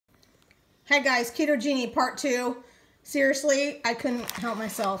Hey guys, Keto Genie part 2. Seriously, I couldn't help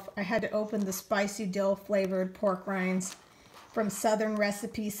myself. I had to open the spicy dill flavored pork rinds from Southern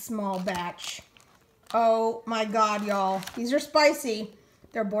Recipes Small Batch. Oh my god, y'all. These are spicy.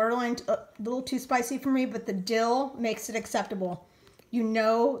 They're borderline a little too spicy for me, but the dill makes it acceptable. You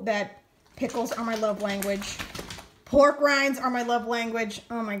know that pickles are my love language. Pork rinds are my love language.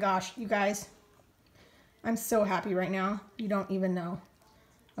 Oh my gosh, you guys. I'm so happy right now. You don't even know.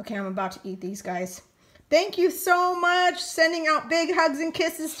 Okay, I'm about to eat these guys. Thank you so much. Sending out big hugs and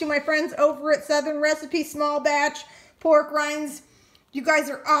kisses to my friends over at Southern Recipe Small Batch Pork Rinds. You guys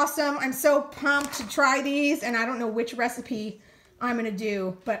are awesome. I'm so pumped to try these, and I don't know which recipe I'm gonna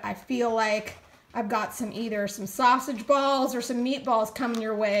do, but I feel like I've got either some sausage balls or some meatballs coming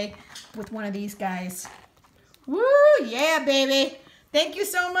your way with one of these guys. Woo, yeah, baby. Thank you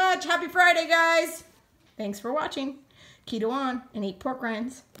so much. Happy Friday, guys. Thanks for watching. Keto on and eat pork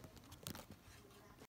rinds.